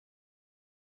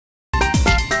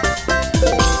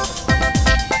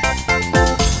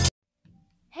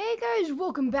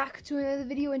welcome back to another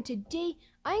video, and today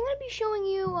I'm going to be showing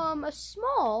you a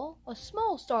small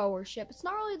Star Wars ship. It's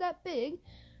not really that big,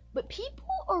 but people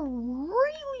are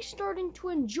really starting to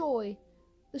enjoy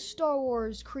the Star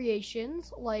Wars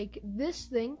creations, like this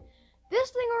thing.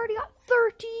 This thing already got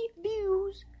 30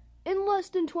 views in less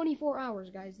than 24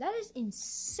 hours, guys. That is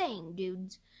insane,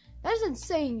 dudes. That is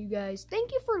insane, you guys.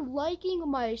 Thank you for liking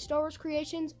my Star Wars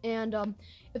creations, and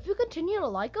if you continue to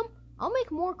like them, I'll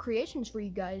make more creations for you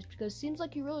guys because it seems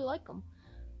like you really like them.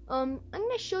 I'm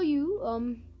gonna show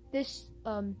you this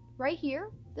right here,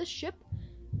 this ship.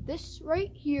 This right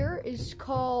here is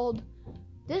called.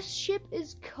 This ship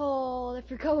is called. I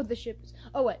forgot what the ship is.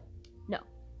 Oh wait, no,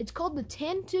 it's called the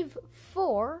Tantive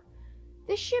 4.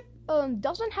 This ship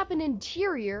doesn't have an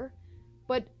interior,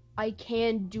 but I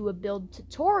can do a build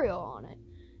tutorial on it.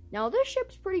 Now this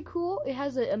ship's pretty cool. It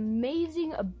has a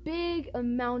big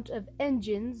amount of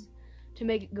engines to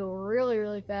make it go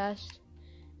really fast.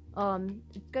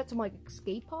 It's got some like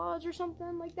escape pods or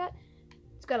something like that.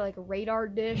 It's got like a radar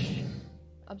dish.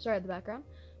 I'm sorry at the background,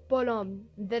 but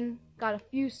then got a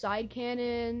few side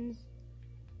cannons,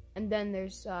 and then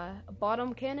there's a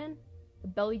bottom cannon, a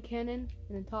belly cannon,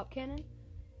 and a top cannon,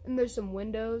 and there's some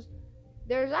windows.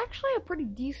 There's actually a pretty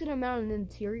decent amount of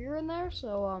interior in there,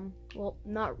 so well,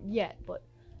 not yet, but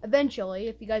eventually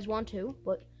if you guys want to.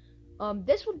 But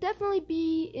this will definitely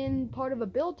be in part of a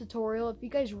build tutorial if you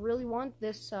guys really want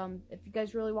this.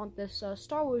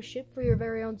 Star Wars ship for your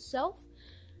very own self.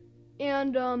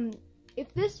 And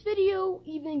if this video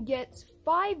even gets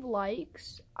 5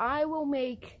 likes, I will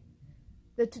make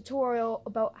the tutorial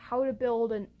about how to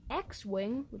build an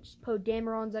X-wing, which is Poe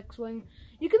Dameron's X-wing.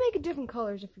 You can make it different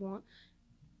colors if you want.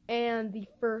 And the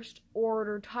First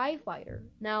Order TIE Fighter.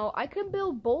 Now I can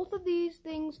build both of these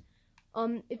things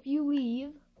if you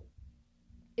leave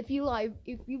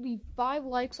 5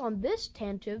 likes on this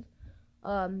tantive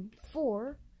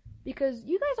 4, because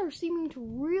you guys are seeming to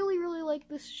really like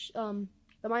this the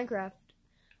Minecraft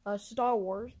Star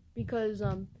Wars, because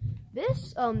the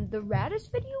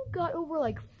Radis video got over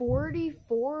like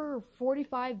 44 or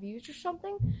 45 views or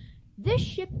something. This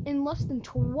ship in less than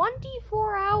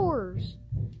 24 hours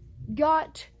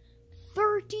got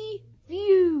 30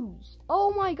 views.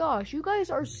 Oh my gosh, you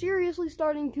guys are seriously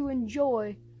starting to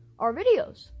enjoy our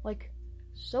videos, like,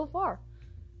 so far.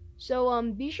 So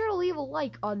be sure to leave a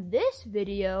like on this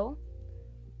video,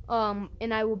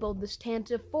 and I will build this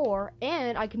Tantive 4,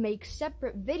 and I can make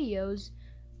separate videos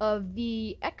of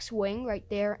the X-wing right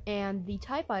there and the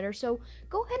TIE Fighter. So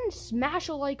go ahead and smash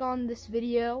a like on this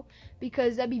video,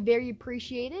 because that'd be very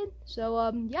appreciated.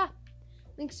 So yeah,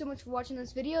 thanks so much for watching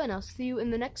this video, and I'll see you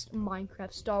in the next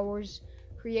Minecraft Star Wars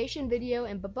creation video,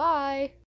 and bye-bye.